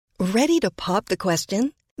Ready to pop the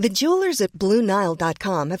question? The jewelers at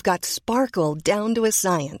BlueNile.com have got sparkle down to a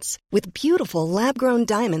science with beautiful lab-grown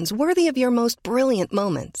diamonds worthy of your most brilliant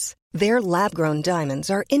moments. Their lab-grown diamonds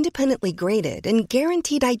are independently graded and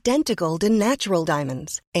guaranteed identical to natural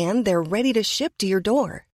diamonds, and they're ready to ship to your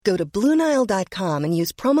door. Go to BlueNile.com and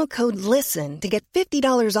use promo code LISTEN to get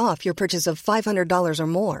 $50 off your purchase of $500 or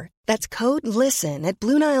more. That's code LISTEN at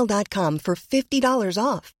BlueNile.com for $50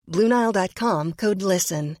 off. BlueNile.com, code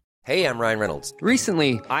LISTEN. Hey, I'm Ryan Reynolds.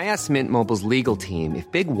 Recently, I asked Mint Mobile's legal team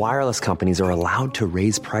if big wireless companies are allowed to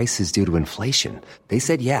raise prices due to inflation. They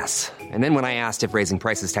said yes. And then when I asked if raising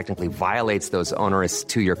prices technically violates those onerous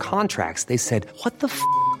two-year contracts, they said, "What the f***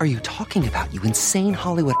 are you talking about, you insane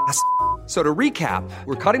Hollywood ass f- So to recap,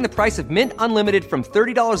 we're cutting the price of Mint Unlimited from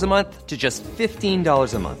 $30 a month to just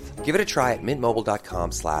 $15 a month. Give it a try at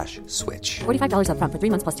mintmobile.com/switch. $45 up front for 3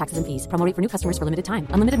 months plus taxes and fees. Promo rate for new customers for limited time.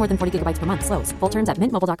 Unlimited more than 40 gigabytes per month. Slows full terms at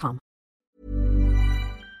mintmobile.com.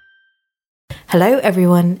 Hello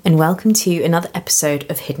everyone and welcome to another episode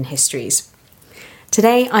of Hidden Histories.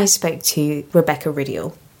 Today I spoke to Rebecca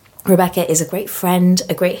Rideal. Rebecca is a great friend,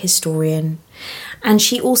 a great historian, and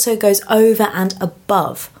she also goes over and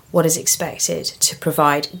above what is expected to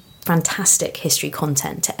provide fantastic history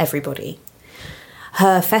content to everybody.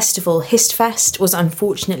 Her festival, HistFest, was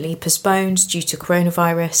unfortunately postponed due to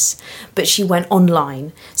coronavirus, but she went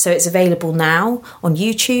online. So it's available now on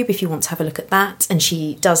YouTube if you want to have a look at that. And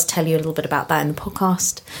she does tell you a little bit about that in the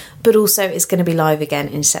podcast, but also it's going to be live again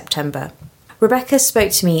in September. Rebecca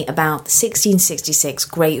spoke to me about the 1666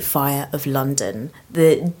 Great Fire of London,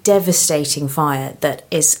 the devastating fire that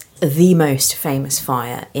is the most famous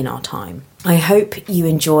fire in our time. I hope you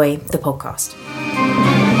enjoy the podcast.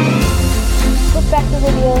 Rebecca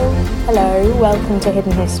Rideal, hello, welcome to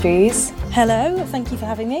Hidden Histories. Hello, thank you for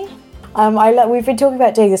having me. We've been talking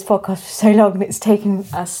about doing this podcast for so long and it's taken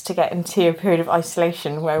us to get into a period of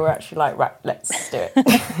isolation where we're actually like, right, let's do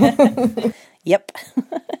it. Yep.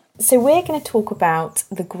 So we're going to talk about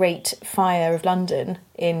the Great Fire of London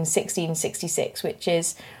in 1666, which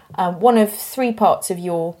is one of three parts of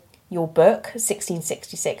your book,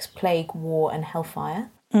 1666, Plague, War and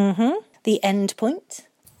Hellfire. Mm-hmm. The end point.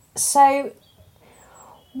 So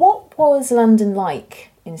what was London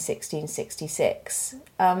like in 1666?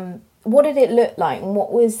 What did it look like and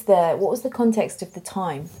what was the context of the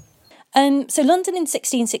time? So London in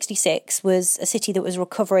 1666 was a city that was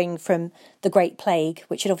recovering from the Great Plague,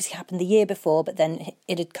 which had obviously happened the year before, but then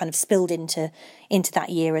it had kind of spilled into that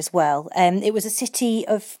year as well. It was a city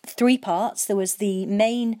of three parts. There was the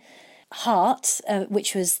main heart,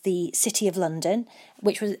 which was the City of London,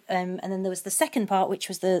 which was, and then there was the second part, which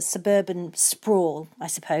was the suburban sprawl, I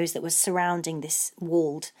suppose, that was surrounding this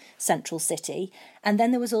walled central city. And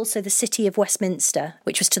then there was also the City of Westminster,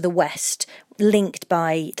 which was to the west, linked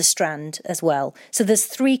by the Strand as well. So there's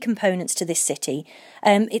three components to this city.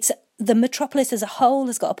 The metropolis as a whole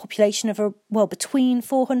has got a population of, between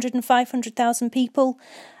 400 and 500,000 people.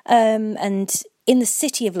 And in the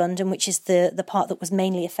City of London, which is the part that was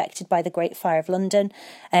mainly affected by the Great Fire of London,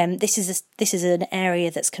 this is an area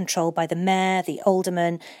that's controlled by the mayor, the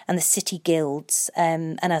aldermen, and the city guilds.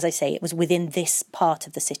 And as I say, it was within this part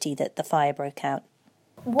of the city that the fire broke out.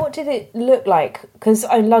 What did it look like? Because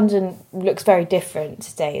London looks very different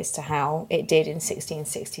today as to how it did in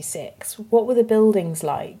 1666. What were the buildings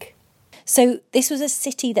like? So this was a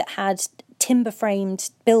city that had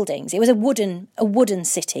timber-framed buildings. It was a wooden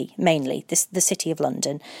city, mainly, the City of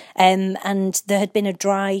London. And there had been a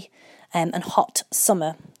dry and hot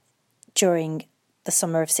summer during the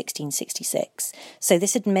summer of 1666. So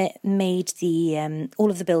this had made the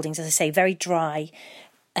all of the buildings, as I say, very dry,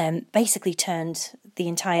 basically turned the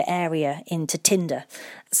entire area into tinder.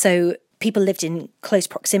 So people lived in close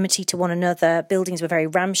proximity to one another. Buildings were very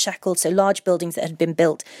ramshackled. So large buildings that had been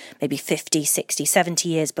built maybe 50, 60, 70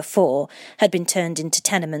 years before had been turned into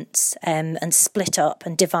tenements and split up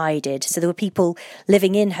and divided. So there were people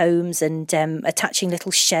living in homes and attaching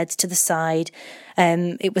little sheds to the side.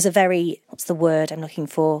 It was a very, what's the word I'm looking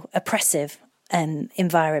for, oppressive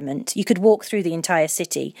environment. You could walk through the entire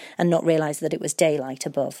city and not realise that it was daylight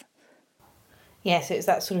above. Yes, it was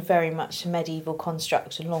that sort of very much medieval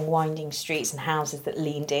construct and long winding streets and houses that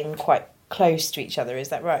leaned in quite close to each other. Is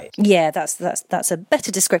that right? Yeah, that's a better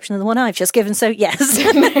description than the one I've just given. So yes,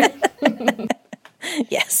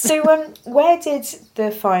 yes. So where did the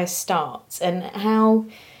fire start and how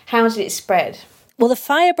did it spread? Well, the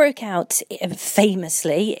fire broke out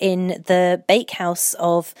famously in the bakehouse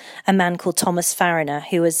of a man called Thomas Fariner,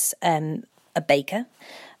 who was a baker,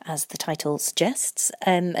 as the title suggests,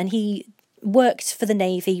 and he worked for the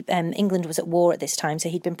Navy. England was at war at this time, so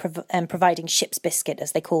he'd been providing ship's biscuit,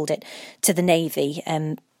 as they called it, to the Navy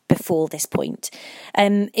before this point.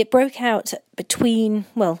 It broke out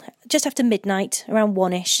just after midnight, around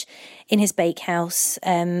 1ish, in his bakehouse.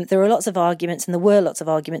 There were lots of arguments, and there were lots of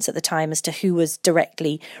arguments at the time as to who was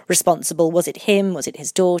directly responsible. Was it him? Was it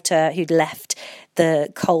his daughter who'd left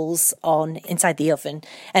the coals on inside the oven?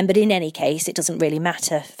 But in any case, it doesn't really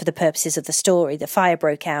matter for the purposes of the story. The fire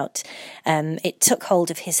broke out. It took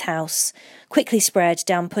hold of his house, quickly spread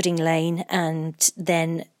down Pudding Lane, and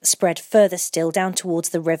then spread further still down towards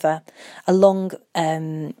the river, along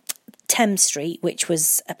Thames Street, which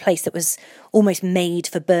was a place that was almost made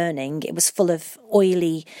for burning. It was full of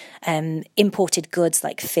oily imported goods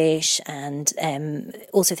like fish and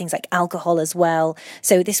also things like alcohol as well.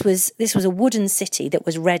 So this was a wooden city that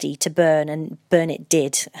was ready to burn, and burn it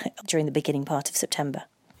did during the beginning part of September.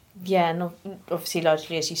 Yeah, and obviously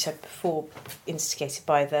largely, as you said before, instigated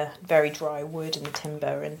by the very dry wood and the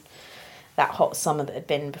timber and that hot summer that had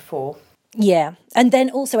been before. Yeah, and then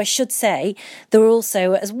also I should say there were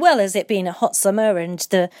also, as well as it being a hot summer and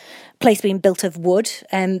the place being built of wood,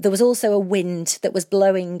 there was also a wind that was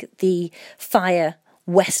blowing the fire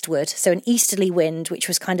westward, so an easterly wind which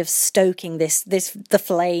was kind of stoking the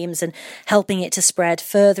flames and helping it to spread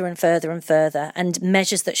further and further and further, and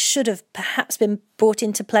measures that should have perhaps been brought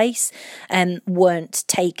into place weren't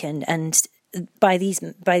taken. And by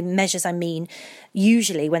measures I mean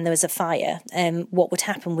usually when there was a fire, what would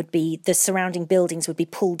happen would be the surrounding buildings would be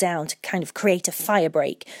pulled down to kind of create a fire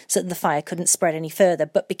break so that the fire couldn't spread any further.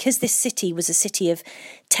 But because this city was a city of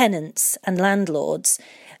tenants and landlords,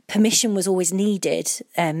 permission was always needed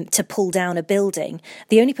to pull down a building.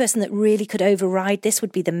 The only person that really could override this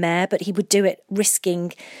would be the mayor, but he would do it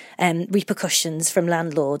risking repercussions from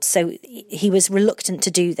landlords. So he was reluctant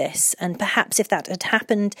to do this. And perhaps if that had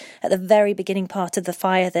happened at the very beginning part of the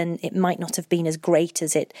fire, then it might not have been as great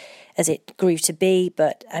as it grew to be.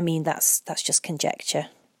 But I mean, that's just conjecture.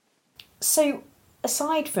 So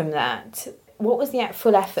aside from that, what was the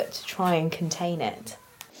full effort to try and contain it?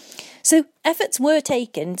 So efforts were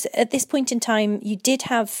taken. At this point in time, you did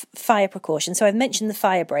have fire precautions. So I've mentioned the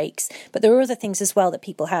fire breaks, but there were other things as well that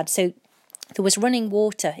people had. So there was running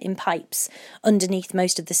water in pipes underneath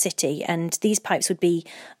most of the city, and these pipes would be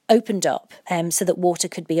opened up so that water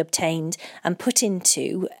could be obtained and put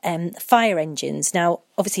into fire engines. Now,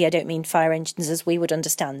 obviously, I don't mean fire engines as we would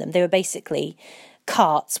understand them. They were basically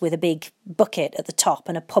carts with a big bucket at the top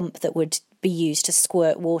and a pump that would be used to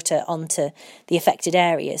squirt water onto the affected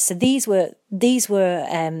areas. So these were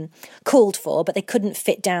called for, but they couldn't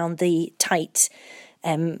fit down the tight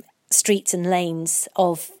streets and lanes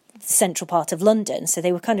of the central part of London, so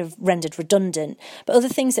they were kind of rendered redundant. But other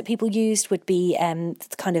things that people used would be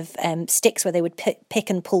sticks where they would pick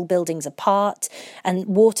and pull buildings apart, and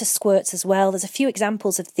water squirts as well. There's a few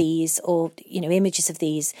examples of these, or images of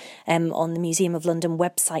these on the Museum of London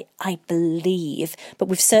website, I believe. But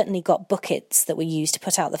we've certainly got buckets that were used to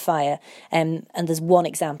put out the fire, and there's one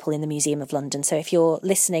example in the Museum of London. So if you're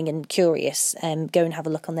listening and curious, go and have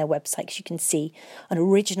a look on their website, because you can see an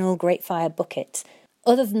original Great Fire bucket.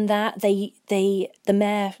 Other than that, the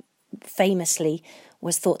mayor famously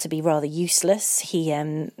was thought to be rather useless. He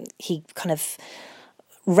kind of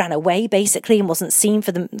ran away basically and wasn't seen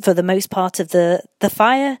for the most part of the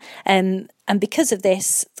fire. And because of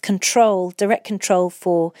this, direct control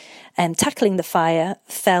for tackling the fire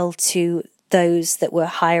fell to those that were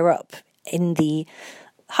higher up in the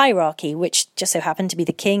hierarchy, which just so happened to be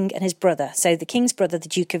the king and his brother. So the king's brother, the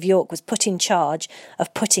Duke of York, was put in charge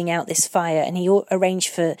of putting out this fire, and he arranged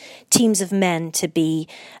for teams of men to be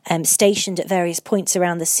stationed at various points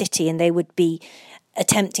around the city, and they would be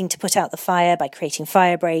attempting to put out the fire by creating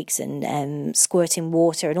fire breaks and squirting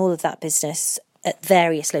water and all of that business at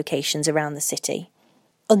various locations around the city,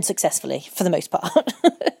 unsuccessfully for the most part.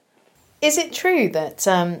 Is it true that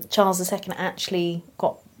Charles II actually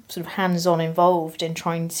got sort of hands-on involved in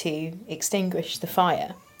trying to extinguish the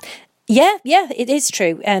fire? Yeah, it is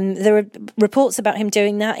true. There are reports about him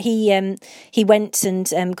doing that. He went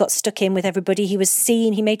and got stuck in with everybody. He was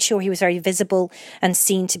seen. He made sure he was very visible and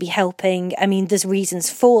seen to be helping. I mean, there's reasons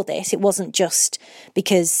for this. It wasn't just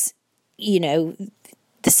because, the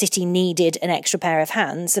city needed an extra pair of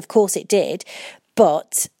hands. Of course it did.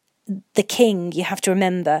 But the king, you have to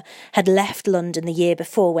remember, had left London the year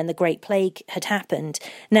before when the Great Plague had happened.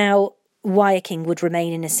 Now, why a king would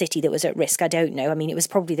remain in a city that was at risk, I don't know. I mean, it was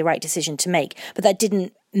probably the right decision to make, but that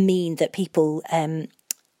didn't mean that people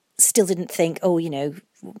still didn't think, oh,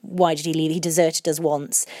 why did he leave? He deserted us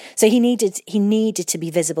once. So he needed to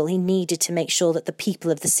be visible. He needed to make sure that the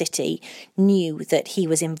people of the city knew that he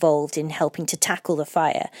was involved in helping to tackle the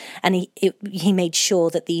fire. And he made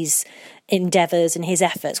sure that these endeavours and his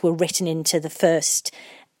efforts were written into the first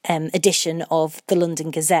edition of the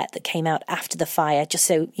London Gazette that came out after the fire, just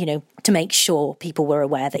so, to make sure people were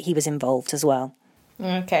aware that he was involved as well.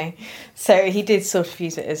 Okay. So he did sort of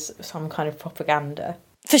use it as some kind of propaganda.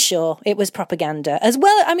 For sure, it was propaganda as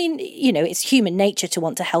well. I mean, it's human nature to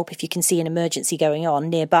want to help if you can see an emergency going on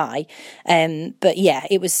nearby. But yeah,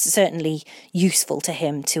 it was certainly useful to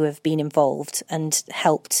him to have been involved and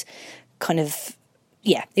helped kind of,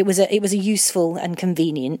 yeah, it was a useful and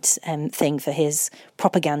convenient thing for his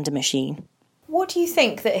propaganda machine. What do you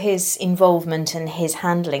think that his involvement and his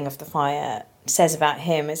handling of the fire says about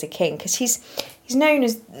him as a king? Because he's known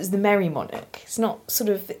as the Merry Monarch. It's not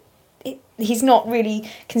sort of... He's not really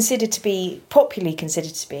popularly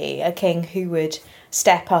considered to be a king who would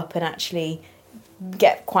step up and actually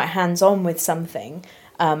get quite hands-on with something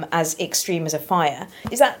as extreme as a fire.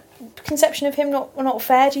 Is that conception of him not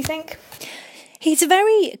fair, do you think? He's a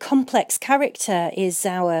very complex character, is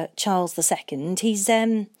our Charles II. He's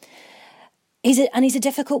a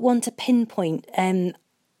difficult one to pinpoint.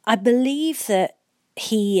 I believe that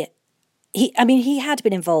he had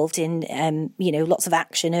been involved in, lots of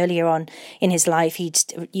action earlier on in his life.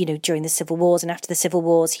 During the Civil Wars and after the Civil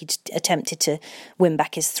Wars, he'd attempted to win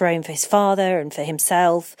back his throne for his father and for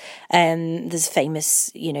himself. There's a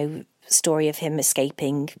famous, story of him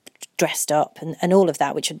escaping dressed up and all of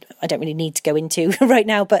that, which I don't really need to go into right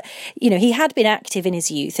now. But, he had been active in his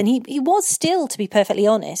youth and he was still, to be perfectly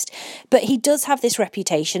honest. But he does have this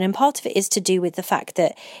reputation, and part of it is to do with the fact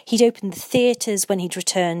that he'd opened the theatres when he'd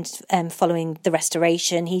returned following the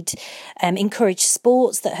Restoration. He'd encouraged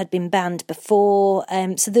sports that had been banned before.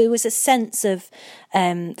 So there was a sense of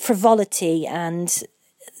frivolity and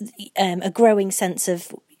a growing sense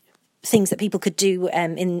of things that people could do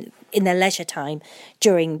in their leisure time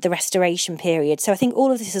during the Restoration period. So I think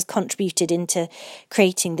all of this has contributed into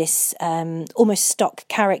creating this almost stock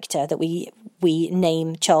character that we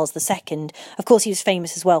name Charles II. Of course, he was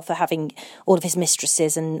famous as well for having all of his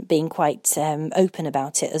mistresses and being quite open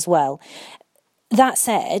about it as well. That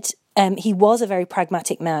said, he was a very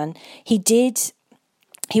pragmatic man. He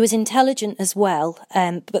was intelligent as well,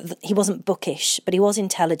 but he wasn't bookish, but he was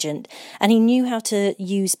intelligent, and he knew how to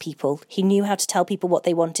use people. He knew how to tell people what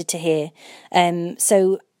they wanted to hear.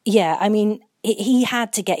 He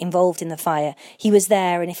had to get involved in the fire. He was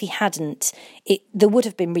there, and if he hadn't, there would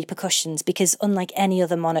have been repercussions, because unlike any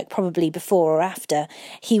other monarch, probably before or after,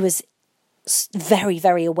 he was very,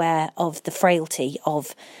 very aware of the frailty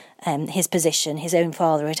of his position. His own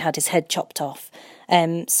father had had his head chopped off.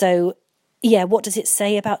 Yeah, what does it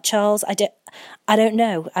say about Charles? I don't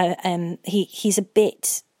know. He's a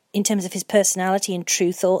bit, in terms of his personality and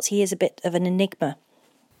true thoughts, he is a bit of an enigma.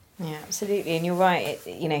 Yeah, absolutely, and you're right.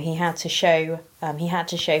 He had to show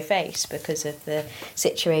face because of the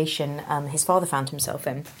situation his father found himself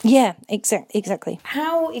in. Yeah, exactly.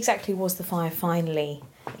 How exactly was the fire finally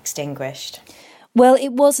extinguished? Well, it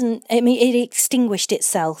wasn't. I mean, it extinguished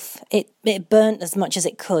itself. It burnt as much as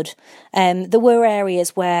it could. There were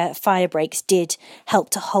areas where fire breaks did help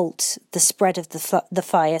to halt the spread of the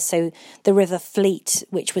fire. So the River Fleet,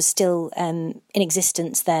 which was still in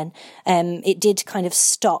existence then, it did kind of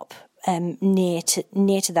stop near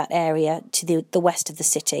to that area to the west of the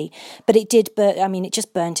city. But it did burn. I mean, it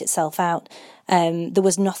just burnt itself out. There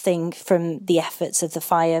was nothing from the efforts of the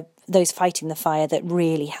fire, those fighting the fire, that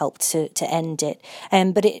really helped to end it.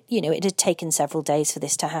 But it had taken several days for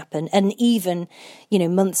this to happen, and even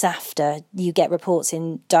months after, you get reports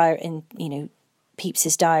in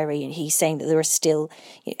Pepys's diary, and he's saying that there are still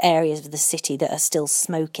areas of the city that are still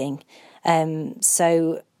smoking.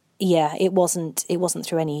 So yeah, it wasn't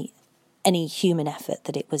through any human effort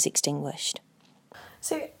that it was extinguished.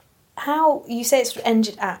 So, how you say it's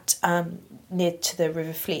ended at near to the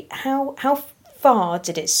River Fleet? How far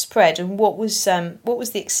did it spread, and what was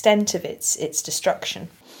the extent of its destruction?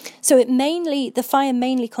 So the fire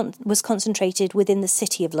mainly was concentrated within the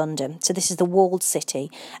city of London. So this is the walled city,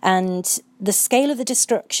 and the scale of the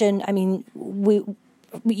destruction. I mean,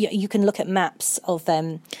 you can look at maps of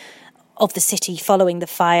of the city following the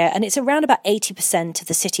fire, and it's around about 80% of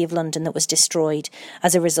the city of London that was destroyed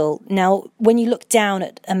as a result. Now, when you look down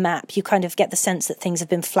at a map, you kind of get the sense that things have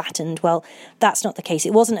been flattened. Well, that's not the case.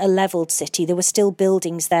 It wasn't a levelled city. There were still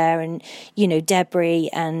buildings there and, debris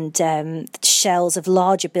and shells of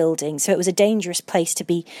larger buildings. So it was a dangerous place to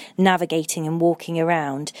be navigating and walking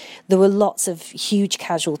around. There were lots of huge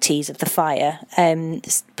casualties of the fire.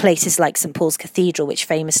 Places like St Paul's Cathedral, which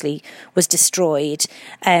famously was destroyed.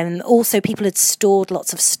 Also, people had stored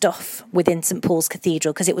lots of stuff within St Paul's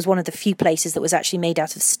Cathedral because it was one of the few places that was actually made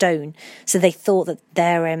out of stone. So they thought that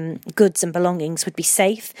their goods and belongings would be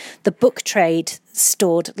safe. The book trade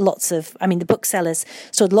the booksellers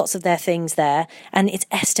stored lots of their things there, and it's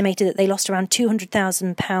estimated that they lost around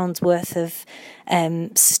 £200,000 worth of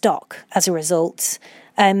stock as a result.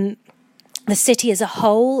 The city as a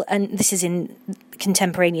whole, and this is in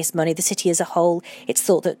contemporaneous money, the city as a whole, it's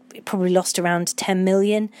thought that it probably lost around 10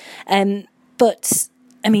 million. But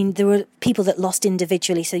there were people that lost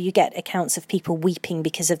individually, so you get accounts of people weeping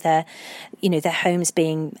because of their homes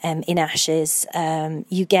being in ashes.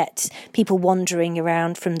 You get people wandering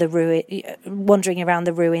around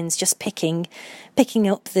the ruins, just picking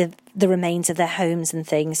up the remains of their homes and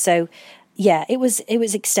things. So, yeah, it was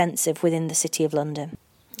extensive within the City of London.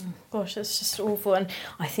 Gosh, that's just awful. And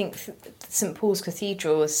I think St Paul's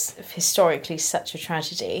Cathedral was historically such a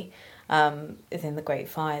tragedy. Within the Great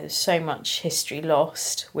Fire, there's so much history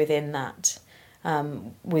lost within that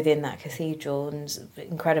cathedral, and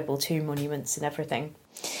incredible tomb monuments and everything.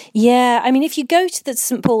 Yeah, if you go to the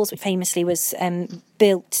St Paul's, which famously was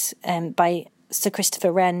built by Sir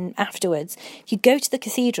Christopher Wren afterwards, if you go to the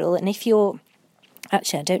cathedral, and if you're...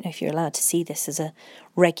 Actually, I don't know if you're allowed to see this as a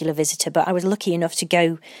regular visitor, but I was lucky enough to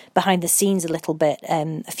go behind the scenes a little bit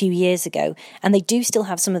a few years ago, and they do still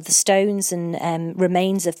have some of the stones and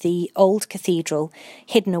remains of the old cathedral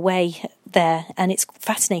hidden away there, and it's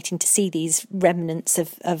fascinating to see these remnants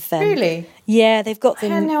of really? Yeah, they've got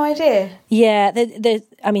them. I had no idea. Yeah,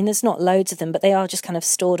 there's not loads of them, but they are just kind of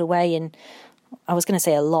stored away in... I was going to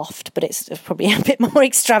say a loft, but it's probably a bit more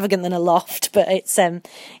extravagant than a loft. But it's in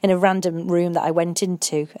a random room that I went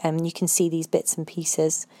into, and you can see these bits and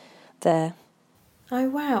pieces there. Oh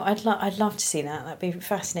wow! I'd love to see that. That'd be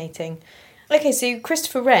fascinating. Okay, so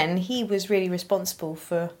Christopher Wren, he was really responsible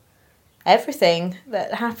for everything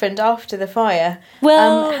that happened after the fire.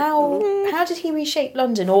 Well, how did he reshape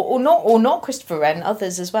London, or not Christopher Wren,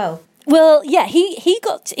 others as well? Well, yeah,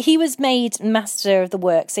 he was made master of the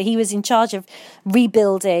work, so he was in charge of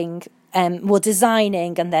rebuilding,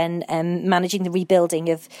 designing and then managing the rebuilding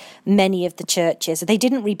of many of the churches. They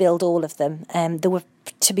didn't rebuild all of them. There were,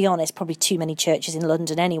 to be honest, probably too many churches in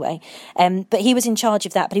London anyway. But he was in charge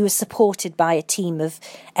of that, but he was supported by a team of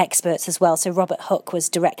experts as well. So Robert Hooke was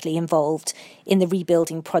directly involved in the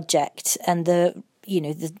rebuilding project, and there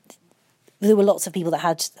were lots of people that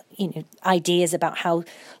had, ideas about how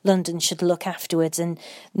London should look afterwards, and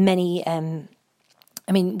many.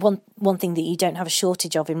 One thing that you don't have a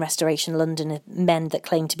shortage of in Restoration London are men that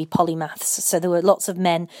claim to be polymaths. So there were lots of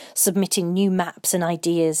men submitting new maps and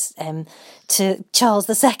ideas to Charles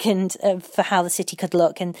II for how the city could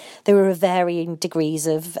look, and there were varying degrees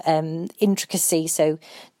of intricacy. So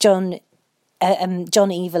John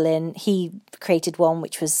Evelyn, he created one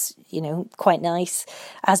which was, quite nice,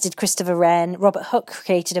 as did Christopher Wren. Robert Hooke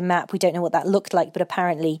created a map. We don't know what that looked like, but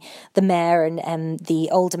apparently the mayor and the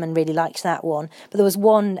alderman really liked that one. But there was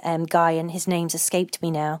one guy, and his name's escaped me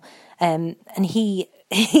now, and he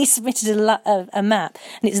submitted a map,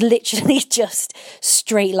 and it's literally just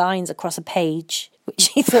straight lines across a page, which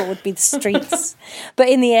he thought would be the streets. But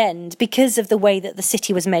in the end, because of the way that the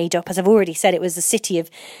city was made up, as I've already said, it was a city of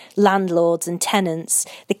landlords and tenants.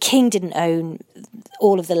 The king didn't own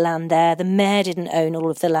all of the land there. The mayor didn't own all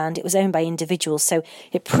of the land. It was owned by individuals. So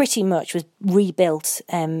it pretty much was rebuilt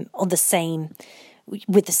with the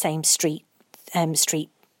same street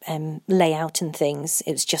layout and things.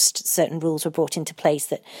 It was just certain rules were brought into place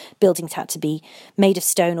that buildings had to be made of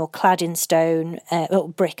stone or clad in stone, or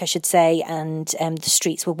brick, I should say, and the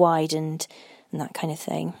streets were widened and that kind of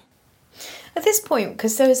thing. At this point,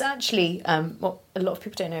 because there was actually, what a lot of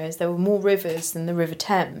people don't know is there were more rivers than the River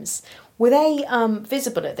Thames. Were they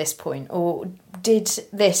visible at this point, or did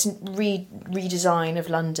this redesign of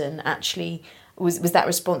London actually... Was that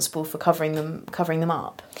responsible for covering them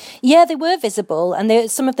up? Yeah, they were visible, and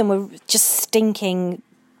some of them were just stinking,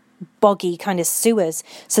 boggy kind of sewers.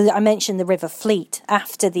 So I mentioned the River Fleet.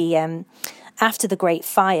 After the Great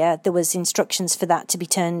Fire, there was instructions for that to be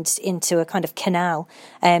turned into a kind of canal,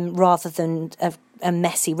 rather than a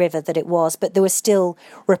messy river that it was. But there were still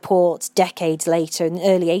reports decades later, in the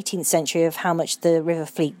early 18th century, of how much the River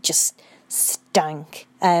Fleet just stank.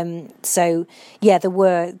 So yeah, there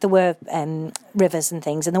were rivers and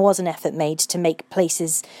things, and there was an effort made to make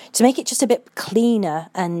it just a bit cleaner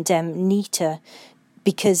and neater,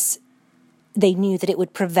 because they knew that it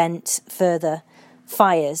would prevent further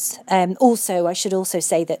fires. Also, I should also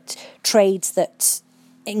say that trades that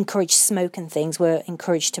encouraged smoke and things were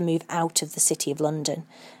encouraged to move out of the city of London,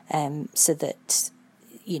 so that,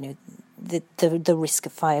 you know, the risk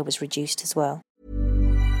of fire was reduced as well.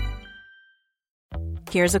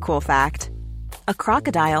 Here's a cool fact. A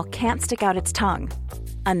crocodile can't stick out its tongue.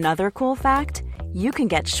 Another cool fact, you can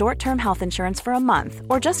get short-term health insurance for a month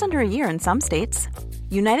or just under a year in some states.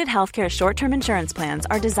 United Healthcare short-term insurance plans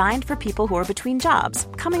are designed for people who are between jobs,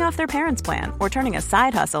 coming off their parents' plan, or turning a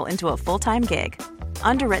side hustle into a full-time gig.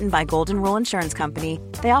 Underwritten by Golden Rule Insurance Company,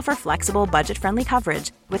 they offer flexible, budget-friendly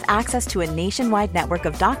coverage with access to a nationwide network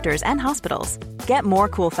of doctors and hospitals. Get more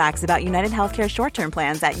cool facts about United Healthcare short-term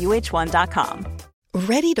plans at uh1.com.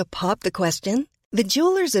 Ready to pop the question? The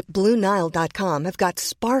jewelers at BlueNile.com have got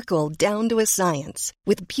sparkle down to a science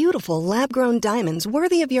with beautiful lab-grown diamonds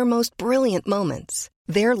worthy of your most brilliant moments.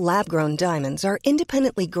 Their lab-grown diamonds are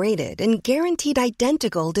independently graded and guaranteed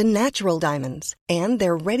identical to natural diamonds, and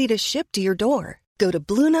they're ready to ship to your door. Go to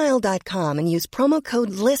BlueNile.com and use promo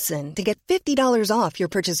code LISTEN to get $50 off your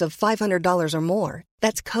purchase of $500 or more.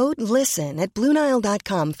 That's code LISTEN at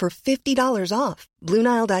BlueNile.com for $50 off.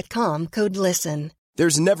 BlueNile.com, code LISTEN.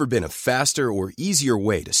 There's never been a faster or easier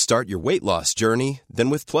way to start your weight loss journey than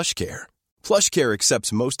with PlushCare. PlushCare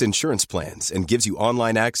accepts most insurance plans and gives you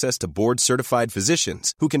online access to board-certified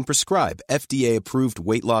physicians who can prescribe FDA-approved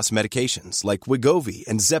weight loss medications like Wegovy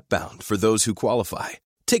and Zepbound for those who qualify.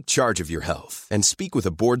 Take charge of your health and speak with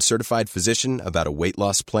a board-certified physician about a weight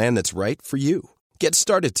loss plan that's right for you. Get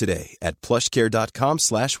started today at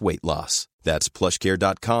plushcare.com/weight loss. That's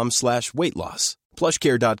plushcare.com/weight loss.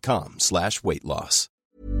 plushcare.com/weight loss.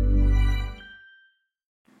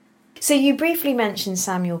 So you briefly mentioned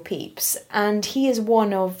Samuel Pepys, and he is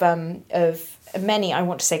one of many, I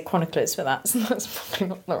want to say chroniclers, but that's probably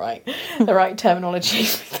not the right terminology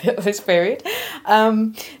for this period.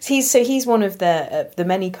 He's one of the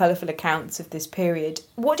many colourful accounts of this period.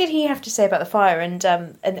 What did he have to say about the fire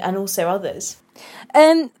and also others?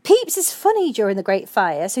 Pepys is funny during the Great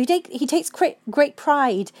Fire, so he takes great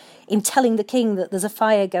pride in telling the king that there's a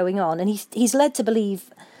fire going on, and he's led to believe,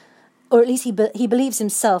 or at least he believes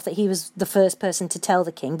himself, that he was the first person to tell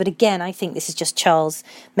the king. But again, I think this is just Charles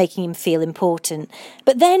making him feel important.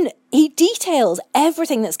 But then he details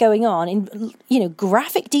everything that's going on in, you know,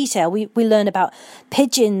 graphic detail. We learn about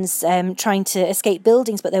pigeons trying to escape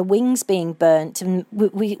buildings, but their wings being burnt, and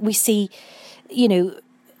we see, you know,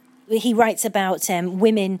 he writes about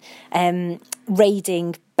women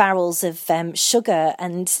raiding barrels of sugar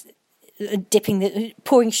and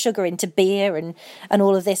pouring sugar into beer and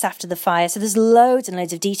all of this after the fire. So there's loads and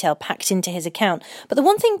loads of detail packed into his account. But the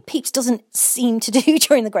one thing Pepys doesn't seem to do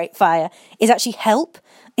during the Great Fire is actually help.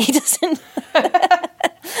 He doesn't.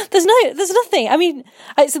 There's nothing. I mean,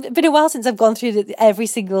 it's been a while since I've gone through every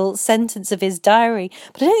single sentence of his diary,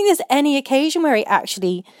 but I don't think there's any occasion where he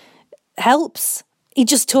actually helps. He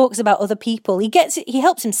just talks about other people. He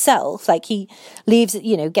helps himself. Like he leaves,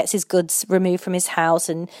 you know, gets his goods removed from his house,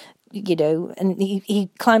 and you know, and he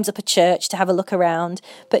climbs up a church to have a look around.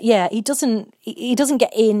 But yeah, he doesn't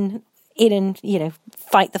get in and, you know,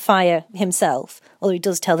 fight the fire himself. Although he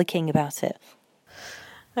does tell the king about it.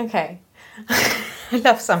 Okay. I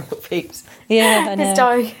love Samuel Pepys. Yeah, I know. His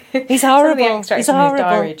diary. He's horrible. Some of the extracts from his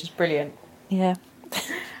diary are just brilliant. Yeah.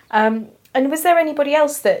 And was there anybody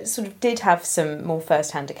else that sort of did have some more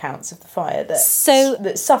first-hand accounts of the fire that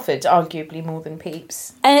suffered arguably more than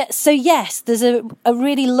Pepys? So yes, there's a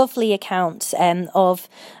really lovely account of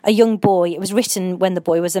a young boy. It was written when the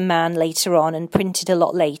boy was a man later on and printed a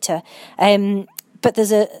lot later. But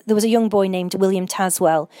there was a young boy named William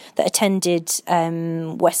Taswell that attended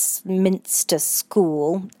Westminster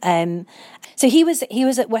School. So he was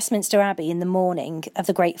at Westminster Abbey in the morning of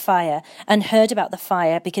the Great Fire and heard about the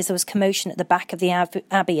fire because there was commotion at the back of the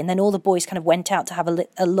Abbey, and then all the boys kind of went out to have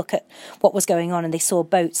a look at what was going on, and they saw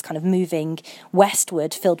boats kind of moving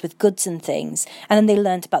westward filled with goods and things, and then they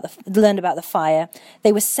learned about the fire.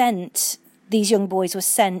 These young boys were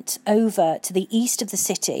sent over to the east of the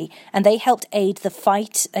city, and they helped aid the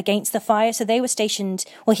fight against the fire. So they were stationed.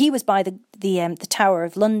 Well, he was by the Tower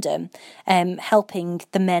of London, helping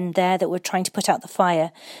the men there that were trying to put out the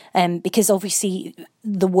fire. Because obviously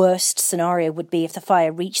the worst scenario would be if the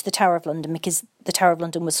fire reached the Tower of London, because the Tower of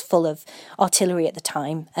London was full of artillery at the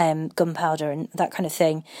time, gunpowder and that kind of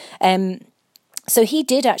thing. So he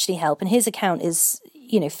did actually help, and his account is,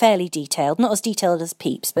 fairly detailed, not as detailed as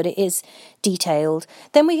Pepys, but it is detailed.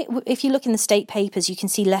 Then if you look in the state papers, you can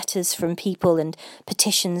see letters from people and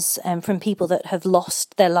petitions from people that have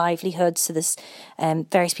lost their livelihoods. So there's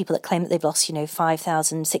various people that claim that they've lost, £5,000,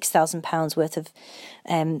 £6,000 worth of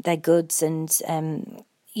their goods, and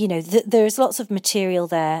there's lots of material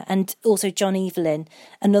there. And also John Evelyn,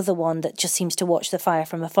 another one that just seems to watch the fire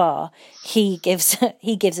from afar, he gives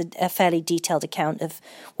a fairly detailed account of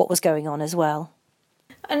what was going on as well.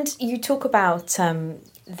 And you talk about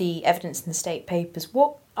the evidence in the state papers.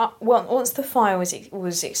 Once the fire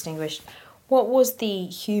was extinguished, what was the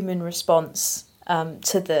human response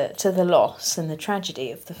to the loss and the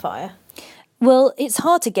tragedy of the fire? Well, it's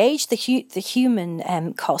hard to gauge the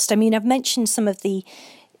human cost. I mean, I've mentioned some of the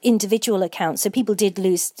individual accounts. So people did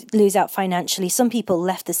lose out financially. Some people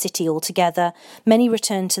left the city altogether. Many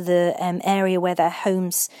returned to the area where their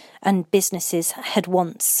homes and businesses had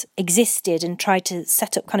once existed and tried to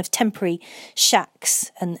set up kind of temporary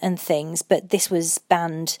shacks and things. But this was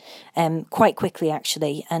banned quite quickly,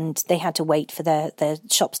 actually, and they had to wait for their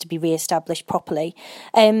shops to be re-established properly.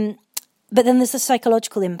 But then there's the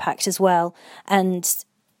psychological impact as well. And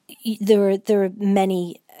there are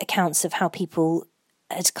many accounts of how people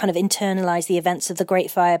had kind of internalised the events of the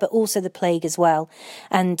Great Fire, but also the plague as well.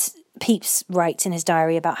 And Pepys writes in his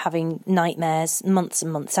diary about having nightmares months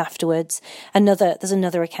and months afterwards. There's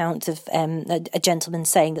another account of a gentleman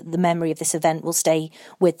saying that the memory of this event will stay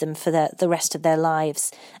with them for the rest of their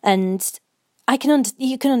lives. And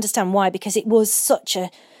you can understand why, because it was such a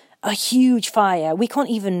huge fire. We can't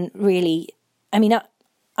even really... I mean,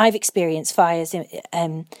 I've experienced fires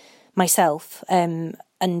myself, and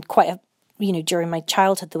quite during my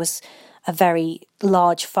childhood, there was a very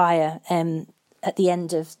large fire at the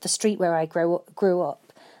end of the street where I grew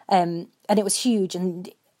up, and it was huge. And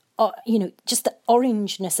just the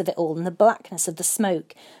orangeness of it all and the blackness of the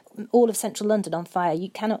smoke, all of central London on fire. You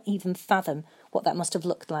cannot even fathom what that must have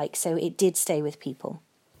looked like. So it did stay with people.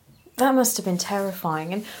 That must have been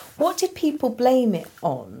terrifying. And what did people blame it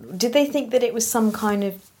on? Did they think that it was some kind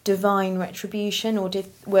of divine retribution, or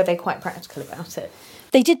were they quite practical about it?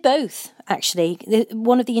 They did both, actually.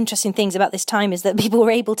 One of the interesting things about this time is that people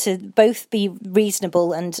were able to both be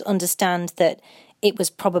reasonable and understand that it was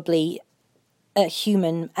probably a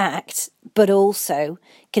human act, but also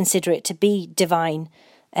consider it to be divine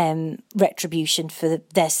retribution for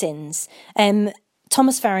their sins.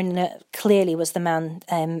 Thomas Farrier clearly was the man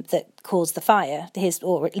that caused the fire,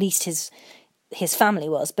 or at least his family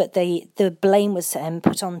was, but the blame was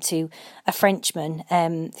put onto a Frenchman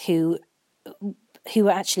who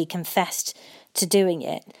actually confessed to doing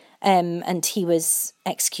it, and he was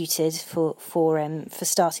executed for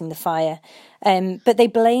starting the fire. But they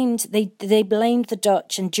blamed the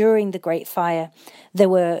Dutch, and during the Great Fire, there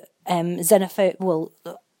were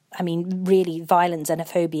really violent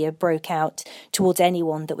xenophobia broke out towards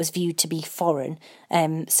anyone that was viewed to be foreign.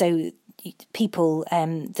 So people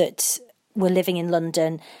that were living in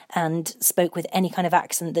London and spoke with any kind of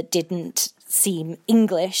accent that didn't seem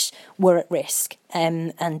English were at risk,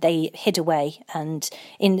 and they hid away, and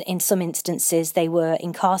in some instances they were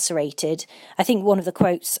incarcerated. I think one of the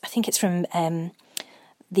quotes, I think it's from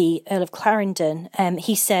the Earl of Clarendon,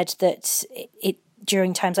 he said that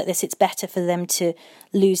during times like this it's better for them to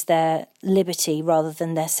lose their liberty rather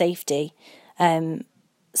than their safety.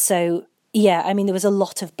 Yeah, I mean, there was a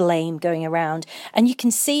lot of blame going around, and you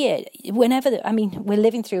can see it we're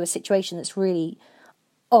living through a situation that's really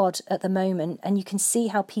odd at the moment, and you can see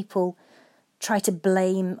how people try to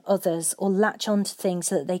blame others or latch onto things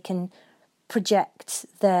so that they can project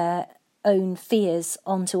their own fears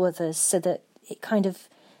onto others, so that it kind of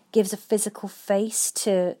gives a physical face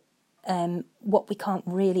to what we can't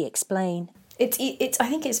really explain. It's. I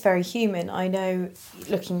think it's very human. I know,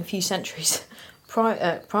 looking a few centuries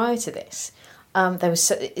prior to this, there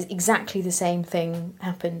was exactly the same thing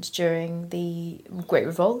happened during the Great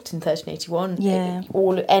Revolt in 1381. Yeah,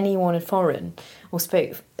 anyone foreign or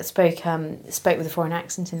spoke with a foreign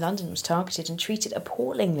accent in London was targeted and treated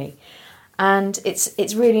appallingly. And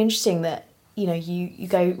it's really interesting that you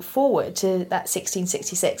go forward to that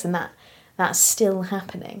 1666 and that's still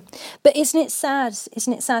happening. But isn't it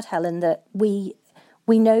sad, Helen, that we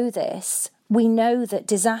know this? We know that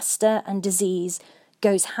disaster and disease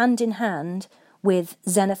goes hand in hand with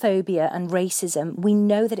xenophobia and racism. We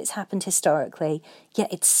know that it's happened historically,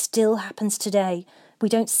 yet it still happens today. We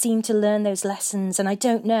don't seem to learn those lessons, and I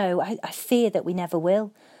don't know. I fear that we never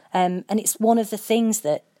will. And it's one of the things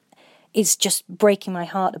that is just breaking my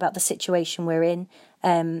heart about the situation we're in,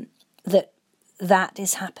 that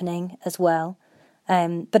is happening as well.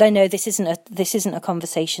 But I know this isn't a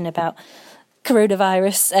conversation about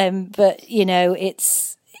coronavirus. But, you know,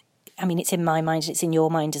 it's in my mind, it's in your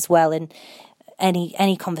mind as well. And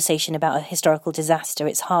any conversation about a historical disaster,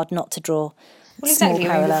 it's hard not to draw small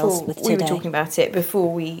parallels with today. We were talking about it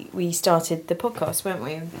before we started the podcast, weren't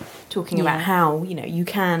we? Talking about how, you know, you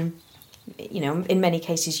can, you know, in many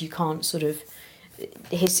cases you can't sort of,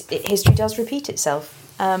 history does repeat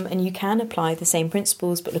itself, and you can apply the same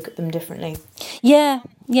principles but look at them differently. Yeah,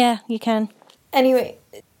 you can. Anyway,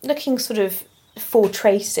 looking sort of for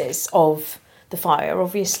traces of the fire,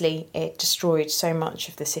 obviously it destroyed so much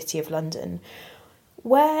of the City of London.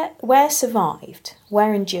 Where survived?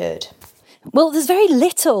 Where endured? Well, there's very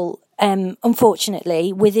little,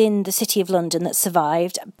 unfortunately, within the City of London that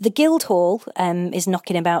survived. The Guildhall is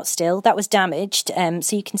knocking about still. That was damaged,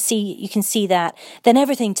 so you can see that. Then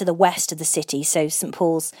everything to the west of the city, so St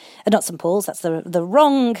Paul's, not St Paul's, that's the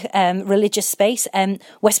wrong religious space.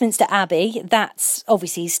 Westminster Abbey, that's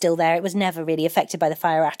obviously still there. It was never really affected by the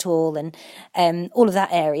fire at all, and all of that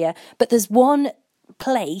area. But there's one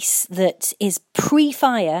place that is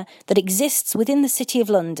pre-fire that exists within the City of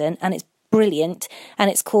London, and it's brilliant, and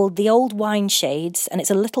it's called the Old Wine Shades, and it's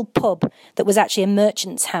a little pub that was actually a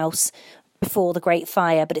merchant's house before the Great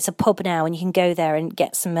Fire, but it's a pub now, and you can go there and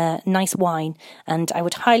get some nice wine, and I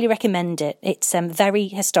would highly recommend it. It's very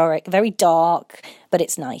historic, very dark, but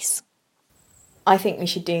it's nice. I think we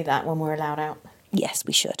should do that when we're allowed out. Yes,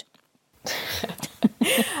 we should.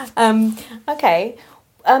 Okay.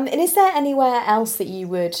 And is there anywhere else that you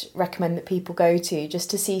would recommend that people go to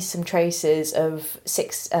just to see some traces of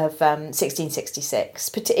 1666,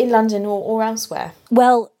 in London or elsewhere?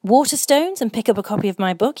 Well, Waterstones, and pick up a copy of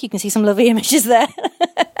my book. You can see some lovely images there.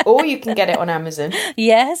 Or you can get it on Amazon.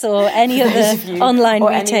 Yes, or any other online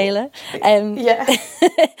retailer.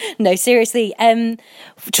 No, seriously.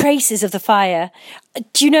 Traces of the fire.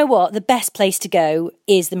 Do you know what? The best place to go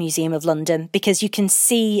is the Museum of London, because you can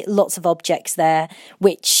see lots of objects there,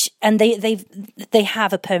 and they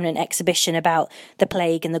have a permanent exhibition about the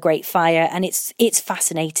plague and the Great Fire, and it's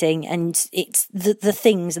fascinating, and it's the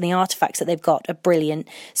things and the artefacts that they've got are brilliant.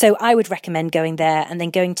 So I would recommend going there and then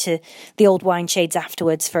going to the Old Wine Shades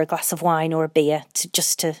afterwards for a glass of wine or a beer to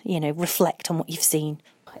reflect on what you've seen.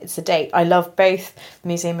 It's a date. I love both the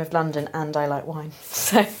Museum of London and I like wine.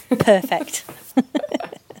 So perfect.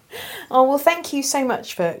 Oh, well, thank you so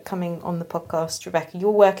much for coming on the podcast, Rebecca.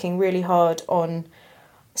 You're working really hard on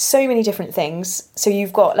so many different things. So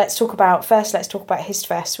you've got, let's talk about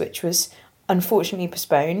HistFest, which was unfortunately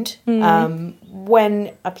postponed.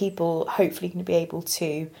 When are people hopefully going to be able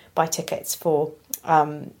to buy tickets for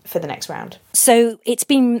the next round? So it's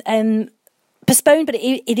been postponed, but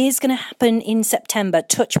it is going to happen in September.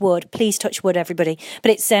 Touch wood, please touch wood, everybody.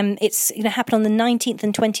 But it's going to happen on the 19th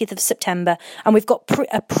and 20th of September, and we've got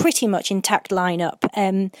a pretty much intact lineup.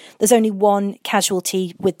 There's only one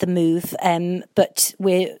casualty with the move, but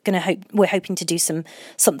we're hoping to do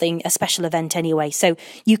a special event anyway. So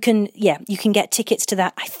you can get tickets to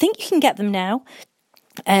that. I think you can get them now.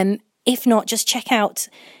 If not, just check out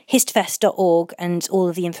histfest.org and all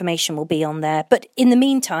of the information will be on there. But in the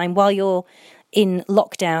meantime, while you're in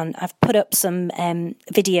lockdown, I've put up some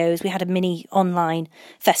videos. We had a mini online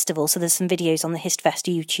festival, so there's some videos on the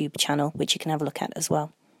HistFest YouTube channel, which you can have a look at as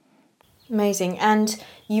well. Amazing. And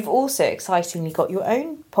you've also excitingly got your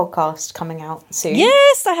own podcast coming out soon.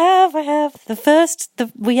 Yes, I have. The first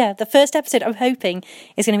episode, I'm hoping,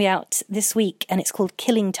 is going to be out this week, and it's called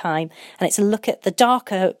Killing Time, and it's a look at the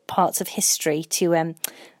darker parts of history to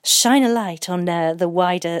shine a light on the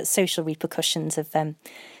wider social repercussions of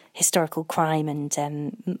historical crime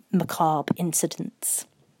and macabre incidents.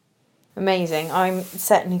 Amazing. I'm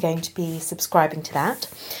certainly going to be subscribing to that.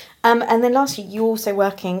 And then lastly, you're also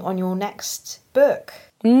working on your next book.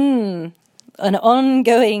 An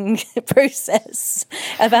ongoing process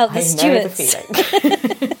about the Stuarts. I know the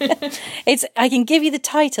feeling. I can give you the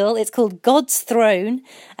title. It's called God's Throne,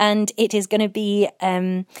 and it is going to be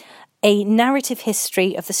a narrative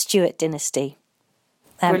history of the Stuart dynasty.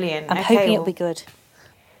 Brilliant. I'm hoping it'll be good.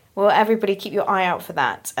 Well, everybody keep your eye out for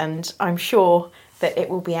that, and I'm sure that it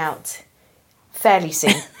will be out fairly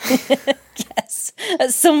soon. Yes,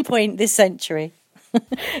 at some point this century.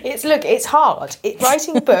 It's hard.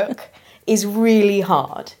 Writing a book is really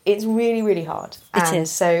hard. It's really, really hard. It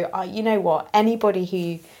is. So, you know what? Anybody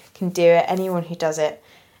who can do it, anyone who does it,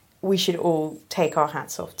 we should all take our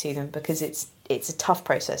hats off to them, because it's a tough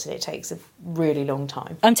process and it takes a really long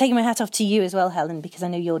time. I'm taking my hat off to you as well, Helen, because I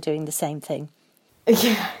know you're doing the same thing.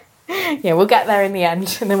 Yeah, we'll get there in the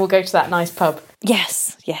end, and then we'll go to that nice pub.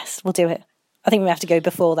 Yes, we'll do it. I think we have to go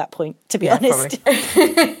before that point, to be honest.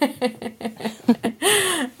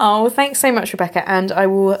 Oh, well, thanks so much, Rebecca. And I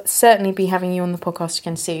will certainly be having you on the podcast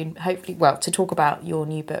again soon, hopefully, well, to talk about your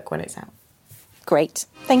new book when it's out. Great.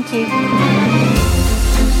 Thank you.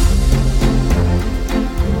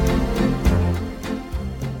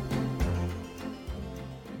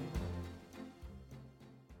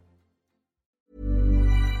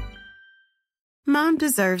 Mom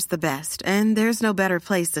deserves the best, and there's no better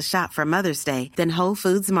place to shop for Mother's Day than Whole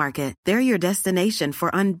Foods Market. They're your destination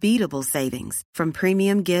for unbeatable savings, from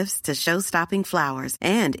premium gifts to show-stopping flowers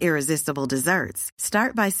and irresistible desserts.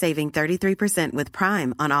 Start by saving 33% with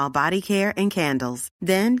Prime on all body care and candles.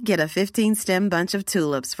 Then get a 15-stem bunch of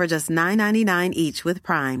tulips for just $9.99 each with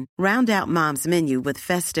Prime. Round out Mom's menu with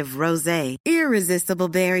festive rosé, irresistible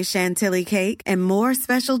berry chantilly cake, and more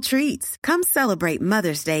special treats. Come celebrate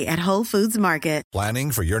Mother's Day at Whole Foods Market.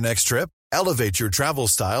 Planning for your next trip? Elevate your travel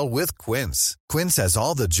style with Quince. Quince has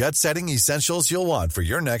all the jet-setting essentials you'll want for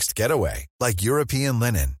your next getaway, like European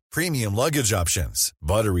linen, premium luggage options,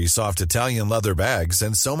 buttery soft Italian leather bags,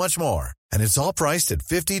 and so much more. And it's all priced at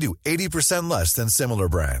 50 to 80% less than similar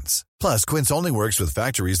brands. Plus, Quince only works with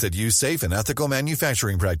factories that use safe and ethical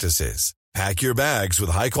manufacturing practices. Pack your bags with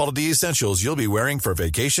high-quality essentials you'll be wearing for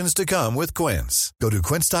vacations to come with Quince. Go to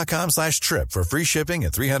quince.com/trip for free shipping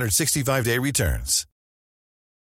and 365-day returns.